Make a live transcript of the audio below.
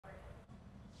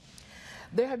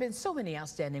There have been so many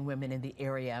outstanding women in the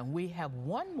area, and we have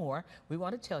one more we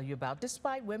want to tell you about.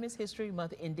 Despite Women's History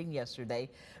Month ending yesterday,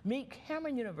 meet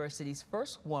Cameron University's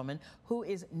first woman who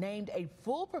is named a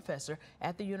full professor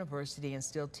at the university and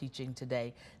still teaching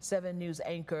today. 7 News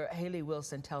anchor Haley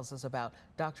Wilson tells us about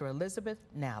Dr. Elizabeth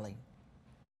Nalley.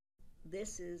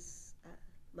 This is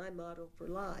my motto for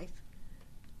life.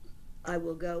 I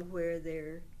will go where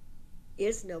there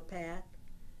is no path,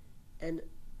 and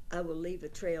I will leave a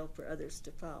trail for others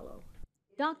to follow.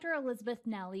 Dr. Elizabeth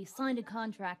Nalley signed a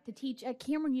contract to teach at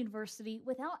Cameron University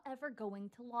without ever going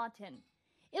to Lawton.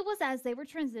 It was as they were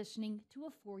transitioning to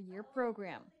a 4-year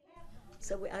program.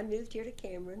 So I moved here to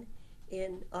Cameron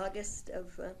in August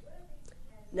of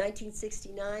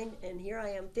 1969, and here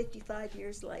I am 55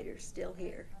 years later, still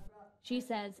here. She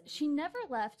says she never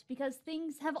left because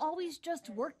things have always just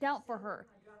worked out for her,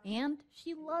 and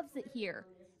she loves it here.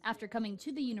 After coming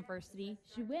to the university,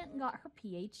 she went and got her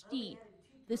PhD.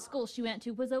 The school she went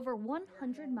to was over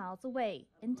 100 miles away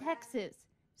in Texas,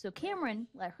 so Cameron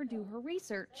let her do her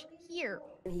research here.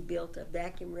 He built a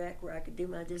vacuum rack where I could do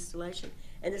my distillation,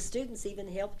 and the students even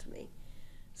helped me.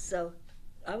 So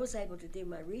I was able to do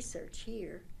my research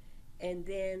here and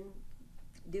then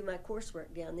do my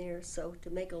coursework down there. So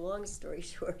to make a long story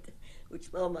short,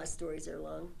 which all my stories are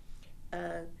long,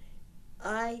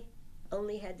 I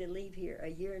only had to leave here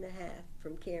a 1.5 years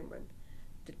from Cameron.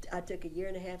 I took a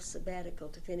 1.5 years sabbatical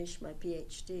to finish my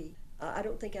PhD. I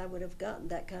don't think I would have gotten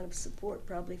that kind of support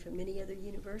probably from any other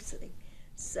university.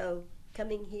 So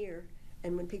coming here,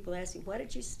 and when people ask me, why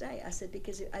did you stay? I said,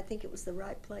 because I think it was the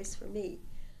right place for me.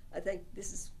 I think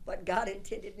this is what God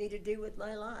intended me to do with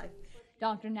my life.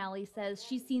 Dr. Nalley says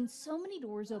she's seen so many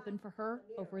doors open for her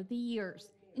over the years,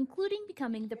 including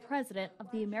becoming the president of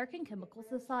the American Chemical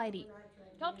Society.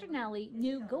 Dr. Nalley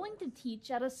knew going to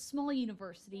teach at a small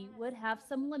university would have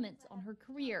some limits on her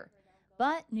career,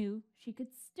 but knew she could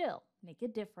still make a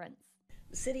difference.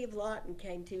 The city of Lawton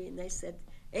came to me and they said,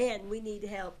 Ann, we need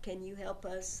help. Can you help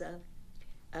us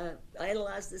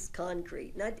analyze this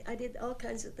concrete? And I did all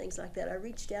kinds of things like that. I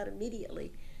reached out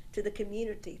immediately to the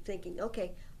community thinking,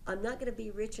 okay, I'm not going to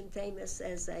be rich and famous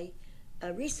as a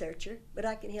researcher, but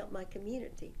I can help my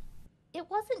community. It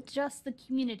wasn't just the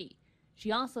community.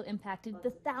 She also impacted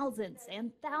the thousands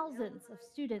and thousands of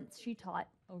students she taught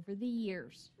over the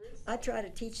years. I try to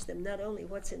teach them not only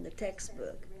what's in the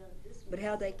textbook, but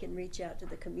how they can reach out to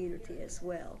the community as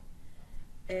well.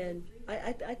 And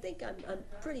I think I'm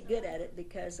pretty good at it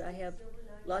because I have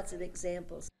lots of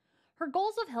examples. Her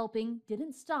goals of helping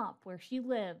didn't stop where she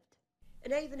lived.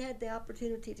 And I even had the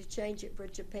opportunity to change it for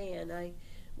Japan. I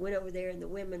went over there and the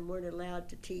women weren't allowed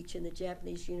to teach in the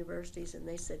Japanese universities, and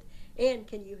they said, Ann,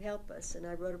 can you help us? And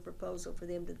I wrote a proposal for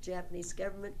them to the Japanese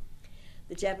government.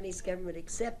 The Japanese government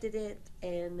accepted it,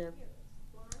 and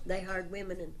they hired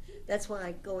women, and that's why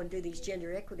I go and do these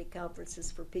gender equity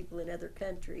conferences for people in other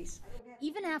countries.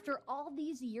 Even after all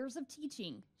these years of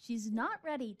teaching, she's not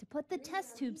ready to put the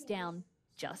test tubes down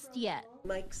just yet.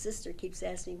 My sister keeps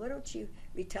asking me, why don't you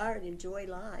retire and enjoy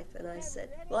life? And I said,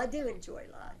 well, I do enjoy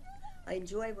life. I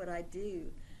enjoy what I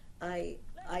do. I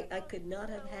could not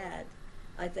have had,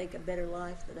 I think, a better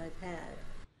life than I've had.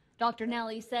 Dr.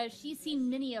 Nalley says she's seen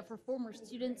many of her former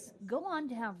students go on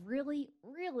to have really,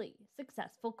 really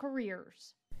successful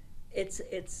careers.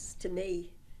 It's to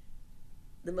me,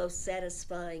 the most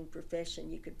satisfying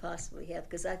profession you could possibly have,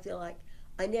 because I feel like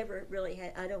I never really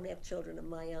had, I don't have children of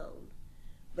my own,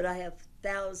 but I have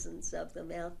thousands of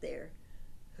them out there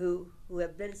who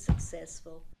have been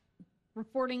successful.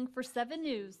 Reporting for 7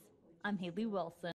 News, I'm Haley Wilson.